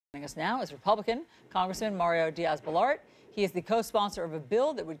Joining us now is Republican Congressman Mario Diaz-Balart. He is the co-sponsor of a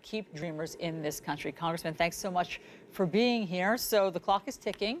bill that would keep dreamers in this country. Congressman, thanks so much for being here. So the clock is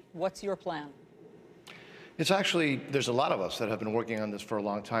ticking. What's your plan? It's actually, there's a lot of us that have been working on this for a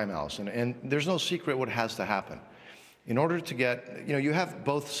long time, Allison, and there's no secret what has to happen. In order to get, you have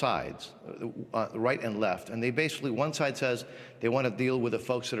both sides, right and left, and they basically, one side says they want to deal with the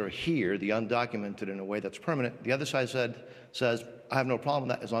folks that are here, the undocumented, in a way that's permanent. The other side says, I have no problem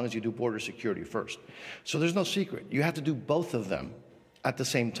with that as long as you do border security first. So there's no secret. You have to do both of them at the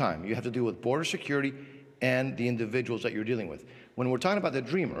same time. You have to deal with border security and the individuals that you're dealing with. When we're talking about the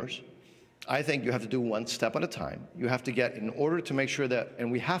dreamers, I think you have to do one step at a time. You have to get, in order to make sure that,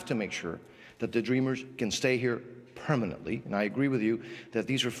 and we have to make sure that the dreamers can stay here permanently, and I agree with you that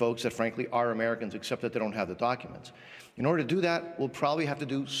these are folks that frankly are Americans except that they don't have the documents. In order to do that, we'll probably have to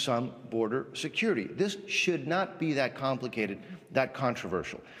do some border security. This should not be that complicated, that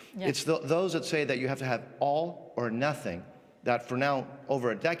controversial. Yes. It's those that say that you have to have all or nothing that for now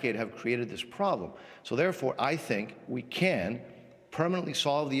over a decade have created this problem. So therefore, I think we can permanently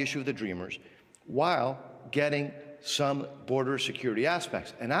solve the issue of the dreamers while getting some border security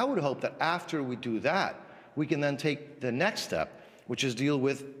aspects. And I would hope that after we do that, we can then take the next step, which is deal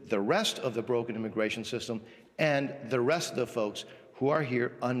with the rest of the broken immigration system and the rest of the folks who are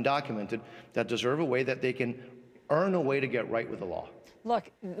here undocumented that deserve a way that they can earn a way to get right with the law. Look,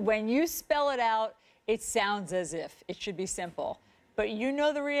 when you spell it out, it sounds as if it should be simple. But you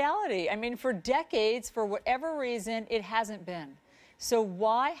know the reality. I mean, for decades, for whatever reason, it hasn't been. So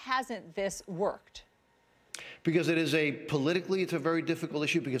why hasn't this worked? Because it is politically, it's a very difficult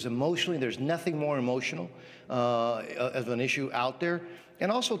issue, because emotionally, there's nothing more emotional as an issue out there.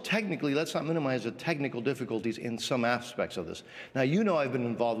 And also technically, let's not minimize the technical difficulties in some aspects of this. Now, you know I've been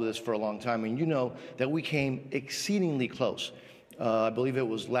involved with this for a long time, and you know that we came exceedingly close. I believe it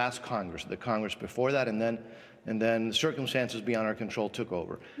was last Congress, the Congress before that, and then circumstances beyond our control took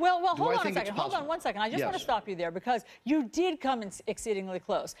over. Well, hold on a second. Hold on one second. I just want to stop you there, because you did come in exceedingly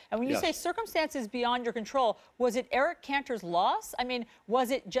close. And when you say circumstances beyond your control, was it Eric Cantor's loss? I mean,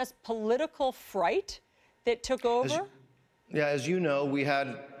 was it just political fright that took over? As you know, we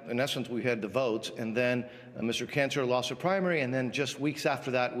had, in essence, we had the votes, and then Mr. Cantor lost a primary, and then just weeks after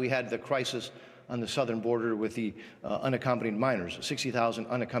that, we had the crisis on the southern border with the unaccompanied minors, 60,000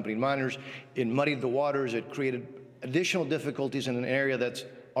 unaccompanied minors. It muddied the waters. It created additional difficulties in an area that's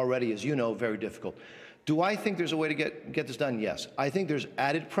already, as you know, very difficult. Do I think there's a way to get this done? Yes. I think there's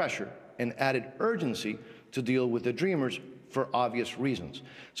added pressure and added urgency to deal with the dreamers for obvious reasons.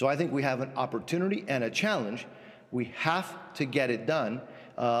 So I think we have an opportunity and a challenge. We have to get it done.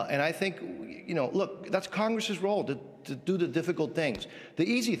 And I think, look, that's Congress's role to do the difficult things. The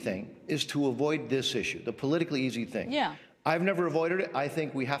easy thing is to avoid this issue, the politically easy thing. Yeah. I've never avoided it. I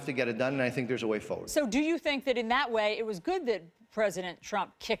think we have to get it done, and I think there's a way forward. So do you think that in that way it was good that President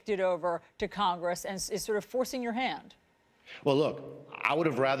Trump kicked it over to Congress and is sort of forcing your hand? Well, look, I would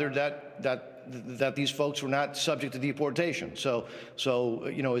have rathered that these folks were not subject to deportation. So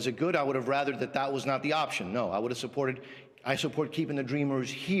is it good? I would have rathered that was not the option. No, I would have supported. I support keeping the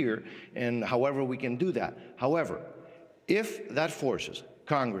dreamers here, and however we can do that. However, if that forces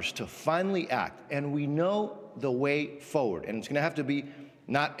Congress to finally act, and we know the way forward, and it's going to have to be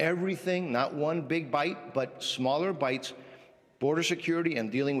not everything, not one big bite, but smaller bites, border security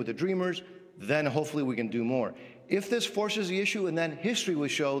and dealing with the dreamers, then hopefully we can do more. If this forces the issue, and then history will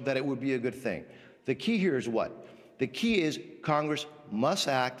show that it would be a good thing. The key here is what? The key is Congress must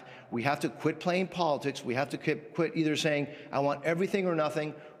act. We have to quit playing politics. We have to quit either saying, I want everything or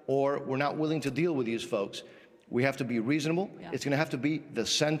nothing, or we're not willing to deal with these folks. We have to be reasonable. Yeah. It's going to have to be the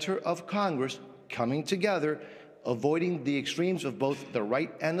center of Congress coming together, avoiding the extremes of both the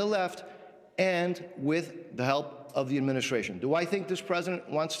right and the left, and with the help of the administration. Do I think this president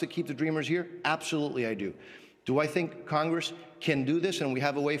wants to keep the dreamers here? Absolutely, I do. Do I think Congress can do this and we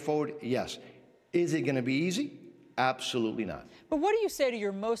have a way forward? Yes. Is it going to be easy? Absolutely not. But what do you say to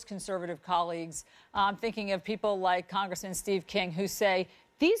your most conservative colleagues? I'm thinking of people like Congressman Steve King, who say,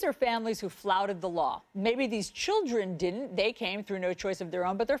 these are families who flouted the law. Maybe these children didn't. They came through no choice of their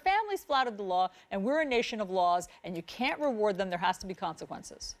own, but their families flouted the law, and we're a nation of laws, and you can't reward them. There has to be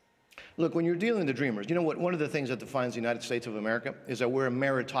consequences. Look, when you're dealing with the dreamers, you know what? One of the things that defines the United States of America is that we're a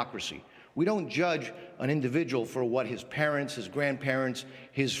meritocracy. We don't judge an individual for what his parents, his grandparents,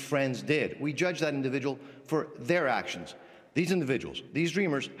 his friends did. We judge that individual for their actions. These individuals, these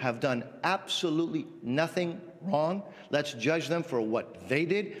dreamers, have done absolutely nothing wrong. Let's judge them for what they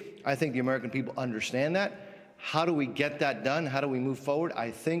did. I think the American people understand that. How do we get that done? How do we move forward?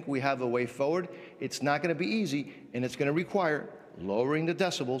 I think we have a way forward. It's not going to be easy, and it's going to require lowering the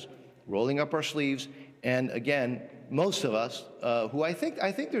decibels, rolling up our sleeves, and again, most of us, who I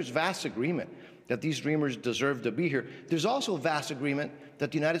think there's vast agreement that these dreamers deserve to be here. There's also vast agreement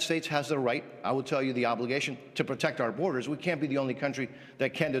that the United States has the right, I will tell you the obligation, to protect our borders. We can't be the only country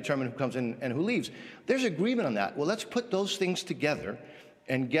that can determine who comes in and who leaves. There's agreement on that. Well, let's put those things together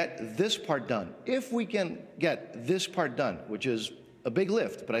and get this part done. If we can get this part done, which is a big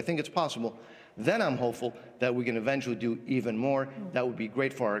lift, but I think it's possible, then I'm hopeful that we can eventually do even more. That would be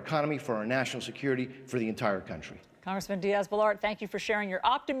great for our economy, for our national security, for the entire country. Congressman Diaz-Balart, thank you for sharing your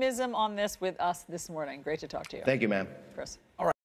optimism on this with us this morning. Great to talk to you. Thank you, ma'am. Chris. All right.